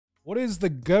What is the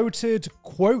goated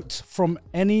quote from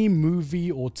any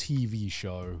movie or TV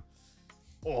show?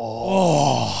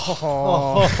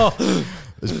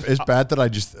 It's bad that I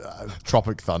just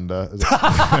Tropic Thunder.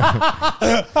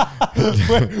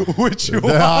 Which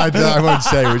one? I won't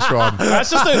say which one. That's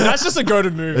just a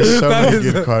goated movie. There's so many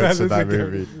good quotes in that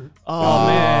movie. Oh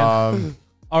man.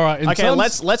 All right. Okay,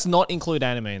 let's not include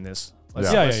anime in this.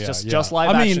 Just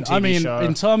live action TV show.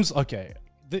 In terms, okay,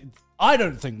 I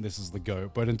don't think this is the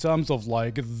GOAT, but in terms of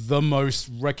like the most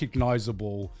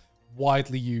recognizable,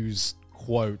 widely used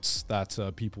quotes that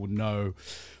people know,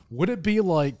 would it be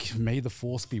like "May the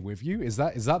Force be with you"? Is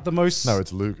that the most? No,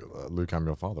 it's Luke. Luke, I'm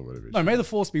your father. Would it be? No, "May the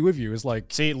Force be with you" is like.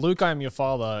 See, Luke, I am your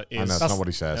father. Is I know, that's not what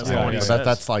he says. That's not what he says.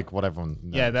 That's like what everyone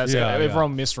knows. Yeah, that's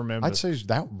everyone misremembers. I'd say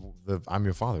that the "I'm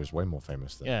your father" is way more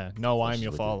famous than. Yeah, no, I am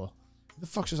your father. Who the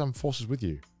fuck says "I'm forces with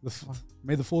you"?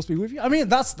 May the Force be with you. I mean,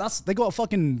 that's they got a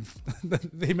fucking.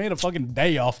 They made a fucking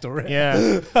day after it.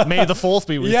 Yeah, May the Fourth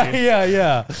be with you.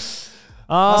 Yeah.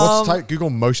 Google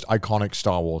most iconic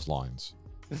Star Wars lines.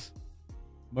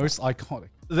 Most iconic.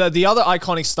 The other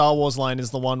iconic Star Wars line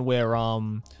is the one where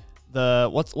what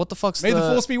the fuck's May the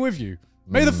Force be with you.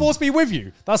 May the Force be with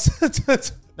you. That's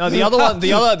no, the other one,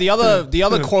 the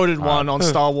other quoted one on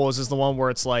Star Wars is the one where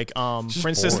it's like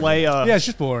Princess Leia. Yeah, it's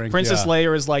just boring. Princess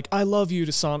Leia is like, "I love you"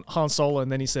 to Han Solo,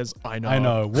 and then he says, "I know." I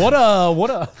know. What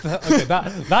a. Okay,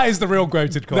 that is the real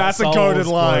goated quote. That's a goated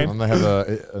line. And they have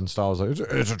and Star Wars like,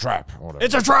 it's a trap. Or whatever.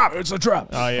 It's a trap. It's a trap.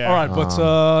 Oh yeah. All right,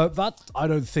 but that I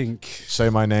don't think. Say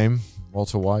my name,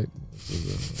 Walter White.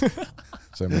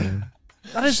 Say my name.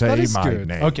 That is my good.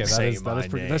 name. Okay, that Say is my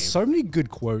pretty. name. There's so many good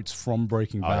quotes from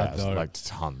Breaking Bad, though. Like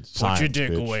tons. Put your Science,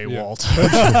 dick bitch. away, Yeah. Walter.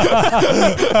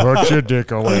 Put your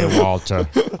dick away, Walter.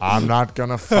 I'm not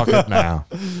gonna fuck it now.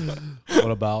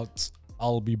 What about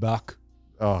 "I'll be back"?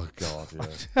 Oh god,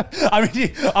 yeah. I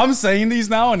mean, I'm saying these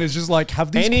now, and it's just like,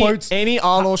 have these quotes. Any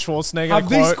Arnold Schwarzenegger Have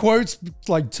quote. these quotes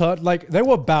like turned like they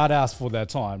were badass for their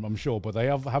time, I'm sure, but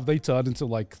have they turned into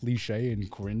like cliche and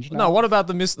cringe now? No, what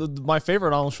about my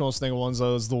favorite Arnold Schwarzenegger ones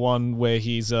is the one where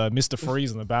he's Mr.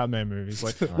 Freeze in the Batman movies.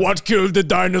 Like, what killed the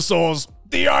dinosaurs?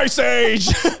 The Ice Age!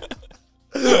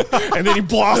 And then he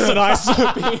blasts an ice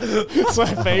beam. It's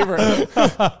my favorite.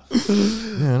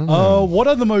 What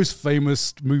are the most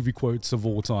famous movie quotes of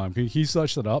all time? Can you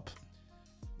search that up?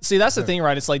 See, that's the thing,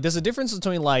 right? It's like there's a difference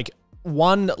between like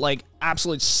one like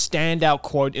absolute standout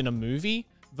quote in a movie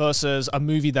versus a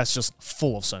movie that's just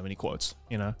full of so many quotes,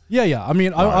 you know? Yeah. I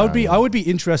mean, I would be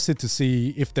interested to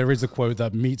see if there is a quote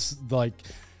that meets like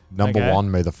Number one,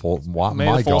 May the Force.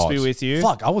 May the Force be with you.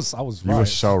 Fuck, I was right. You were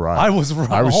so right. I was right.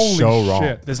 I was Holy so wrong.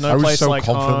 shit. There's no place like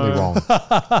confidently wrong.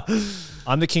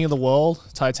 I'm the king of the world.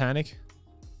 Titanic.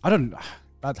 I don't.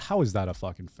 How is that a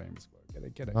fucking famous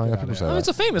word? Get it. Oh, yeah, Get people out say of Oh, here. it's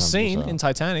a famous scene so. in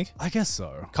Titanic. I guess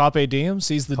so. Carpe diem,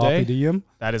 seize the day. Carpe diem.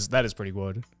 That is pretty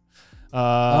good. You're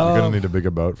gonna need a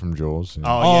bigger boat from Jaws. Yeah.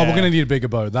 Oh, we're gonna need a bigger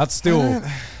boat. That's still.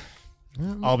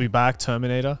 I'll be back,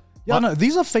 Terminator. Yeah, no,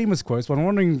 these are famous quotes, but I'm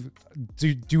wondering,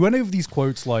 do any of these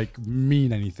quotes like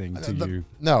mean anything to you?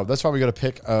 No, that's why we got to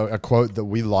pick a quote that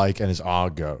we like and is our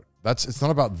goat. It's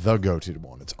not about the goated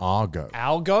one. It's our goat.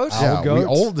 Our goat? Yeah, goat?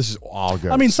 all of this is our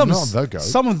goat. I mean, not the goat.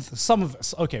 some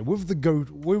of okay, with the goat,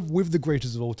 with the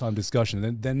greatest of all time discussion,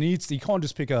 then there needs you can't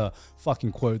just pick a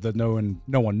fucking quote that no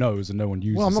one knows and no one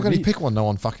uses. Well, I'm not going to pick one no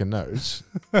one fucking knows.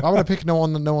 Why would I pick no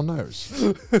one that no one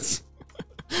knows?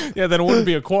 Yeah, then it wouldn't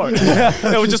be a quote.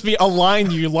 It would just be a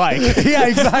line you like. Yeah,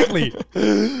 exactly.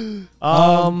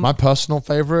 My personal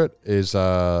favorite is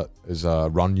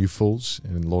 "Run, you fools"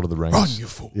 in Lord of the Rings. Run, you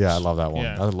fools. Yeah, I love that one.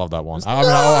 Yeah. I love that one. I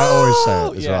mean, I always say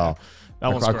it as Yeah. well.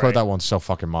 That one's I quote great. that one so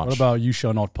fucking much. What about "You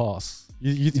shall not pass"?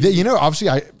 You know,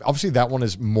 obviously that one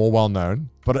is more well known,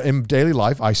 but in daily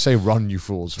life, I say "Run, you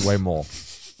fools" way more.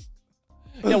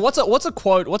 Yeah, what's a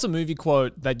quote? What's a movie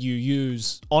quote that you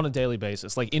use on a daily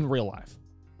basis, like in real life?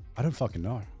 I don't fucking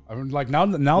know. I mean, like now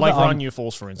Like that "Run, I'm, you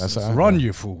fools," for instance. Run,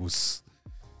 you fools.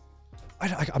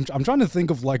 I'm trying to think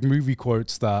of like movie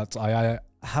quotes that I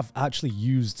have actually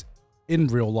used in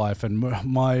real life, and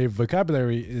my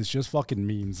vocabulary is just fucking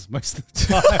memes most of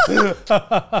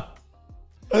the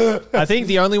time. I think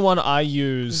the only one I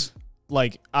use,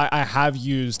 like I have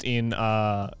used in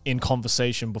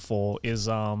conversation before, is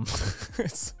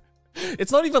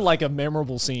it's not even like a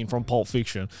memorable scene from Pulp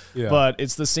Fiction, but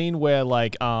it's the scene where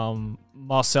like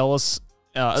Marcellus.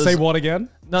 Say what again?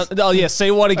 No, yeah,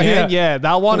 say what again? Yeah. Yeah,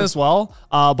 that one as well.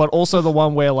 But also the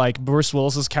one where like Bruce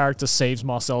Willis's character saves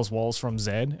Marcellus Wallace from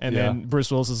Zed, and then Bruce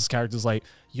Willis's character's like,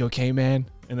 "You okay, man?"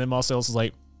 And then Marcellus is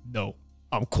like, "No."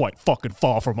 I'm quite fucking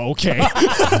far from okay. I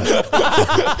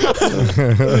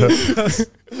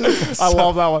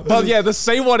love that one. But yeah, the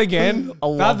say what again. I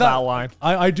love that line.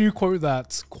 I do quote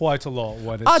that quite a lot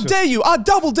when it's I dare you. I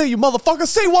double dare you, motherfucker.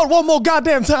 Say what one more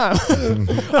goddamn time.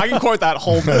 I can quote that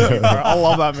whole movie, bro. I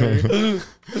love that movie.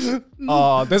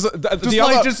 There's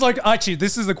just like actually,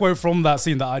 this is the quote from that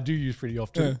scene that I do use pretty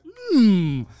often.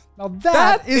 Now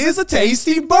that is a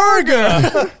tasty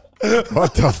burger.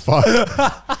 What the fuck?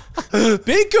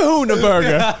 Big Kahuna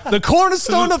Burger, the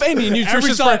cornerstone of any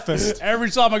nutritious breakfast. Every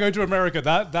time I go to America,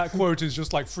 that quote is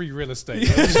just like free real estate.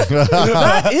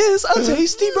 That is a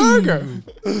tasty burger.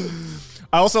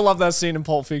 I also love that scene in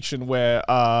Pulp Fiction where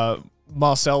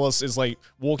Marcellus is like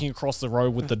walking across the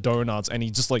road with the donuts, and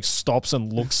he just like stops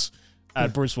and looks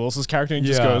at Bruce Willis's character and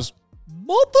just goes,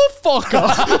 "Motherfucker!"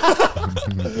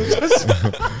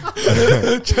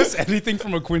 just anything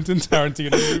from a Quentin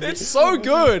Tarantino movie. It's so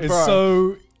good, bro. It's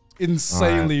so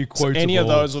insanely quotable. Any of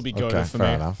those will be goated Okay, for fair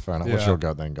me. enough. Fair enough. Yeah. What's your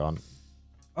goat then, Gone?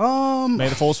 May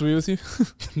the force be with you.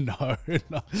 No.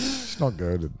 It's not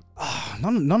good.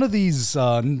 None of these.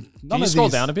 Can you scroll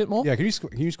down a bit more? Yeah, can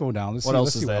you scroll down? Let's What see, else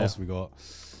let's is see there? what else we got.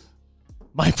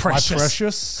 My precious. My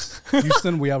precious.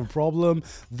 Houston, we have a problem.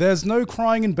 There's no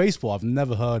crying in baseball. I've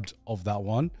never heard of that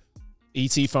one.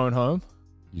 E.T. phone home.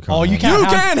 You Oh, you handle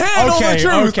can't. You can't handle the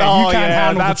truth. Okay, Oh, you can't yeah,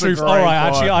 handle the that's a truth. great All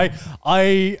right, quote.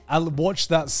 actually, I watch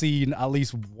that scene at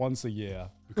least once a year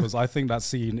because I think that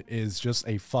scene is just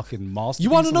a fucking masterpiece. You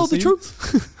want to of know a the scene.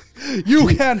 truth? You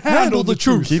can't handle the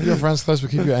truth. Keep your friends close, but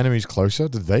keep your enemies closer.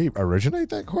 Did they originate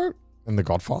that quote in The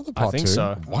Godfather Part 2? think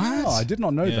so. What? Oh, I did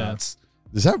not know Yeah. that.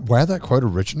 Is that where that quote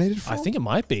originated from? I think it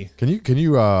might be. Can you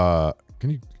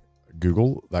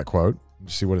Google that quote and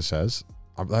see what it says?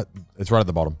 It's right at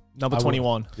the bottom. Number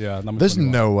 21. Yeah, number There's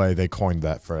 21. no way they coined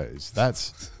that phrase.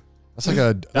 That's like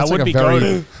a would be very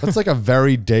goated. that's like a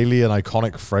very daily and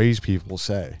iconic phrase people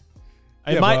say.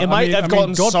 It Yeah, might, but it might I have mean,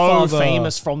 gotten so Godfather-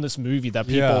 famous from this movie that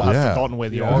people Yeah. have Yeah. forgotten where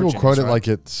the Yeah. origin People quote is, it right? like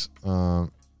it's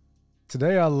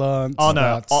Today I learned. Oh no!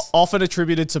 that- Often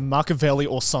attributed to Machiavelli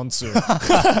or Sun Tzu. it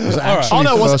was actually Oh,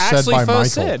 no, it was first said actually by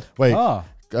first Michael. said. Wait, Ah,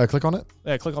 click on it.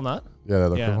 Yeah, click on that. Yeah,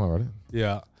 click Yeah. on it already.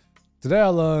 yeah. Today I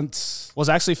learned. Was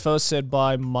actually first said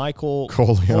by Michael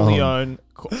Corleone.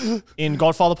 Corleone in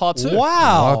Godfather Part 2.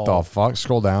 Wow. What the fuck?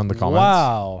 Scroll down the comments.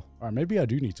 Wow. All right, maybe I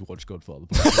do need to watch Godfather.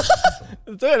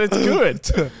 Dude, it's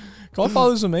good.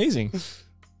 Godfather's amazing.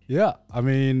 Yeah, I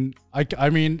mean,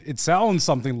 it sounds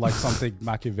something like something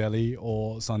Machiavelli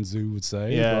or Sun Tzu would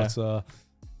say. Yeah. But,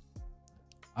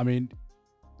 I mean,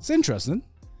 it's interesting.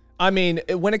 I mean,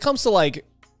 when it comes to like,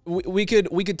 we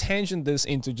could tangent this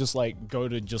into just like go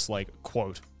to just like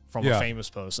quote from Yeah. a famous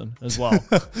person as well,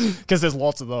 because there's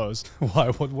lots of those. Why?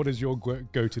 What is your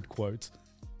goated quote?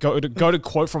 Go to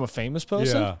quote from a famous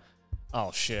person. Yeah.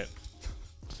 Oh shit.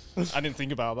 I didn't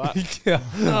think about that. Yeah.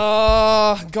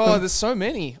 God, there's so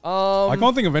many. I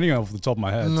can't think of any off the top of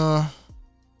my head. No.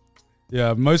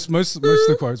 Yeah, most of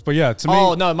the quotes. But yeah, to me.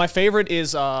 Oh no, my favorite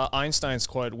is Einstein's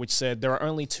quote, which said, "There are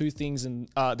only two things in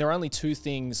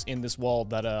this world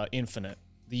that are infinite: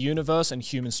 the universe and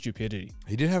human stupidity."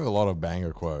 He did have a lot of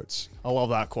banger quotes. I love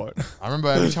that quote. I remember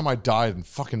every time I died in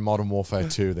fucking Modern Warfare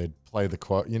 2, they'd play the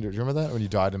quote. Do you remember that? When you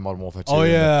died in Modern Warfare 2? Oh,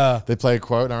 yeah. They play a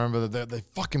quote, and I remember that they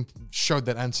fucking showed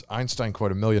that Einstein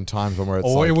quote a million times when it's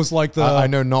It was like the. I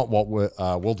know not what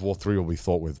World War III will be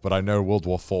fought with, but I know World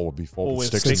War IV would be fought with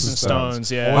sticks and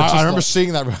stones. Yeah. I remember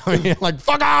seeing that like,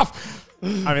 fuck off!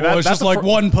 I mean, Or it's that's just like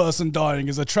one person dying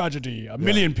is a tragedy. A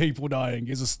million people dying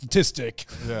is a statistic.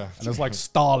 Yeah. And it's like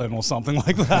Stalin or something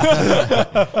like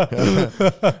that.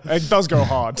 It does go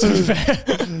hard, to be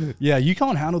fair. Yeah, you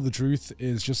can't handle the truth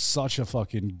is just such a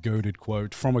fucking goated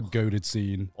quote from a goated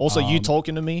scene. Also, you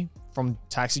talking to me from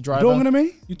Taxi Driver. Talking to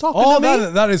me? You talking Oh, to me?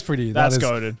 that is pretty. That's that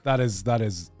is, goated. That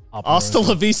is up there Hasta as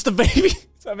la vista, baby.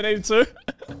 782.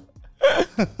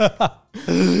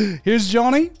 Here's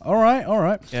Johnny. All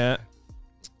right. Yeah.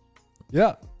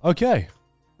 Yeah. Okay.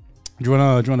 Do you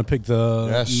wanna pick the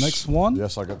Yes. next one?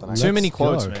 Yes, I got the next Too one. many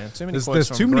quotes, go. man. Too many There's quotes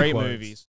too from many great quotes. movies.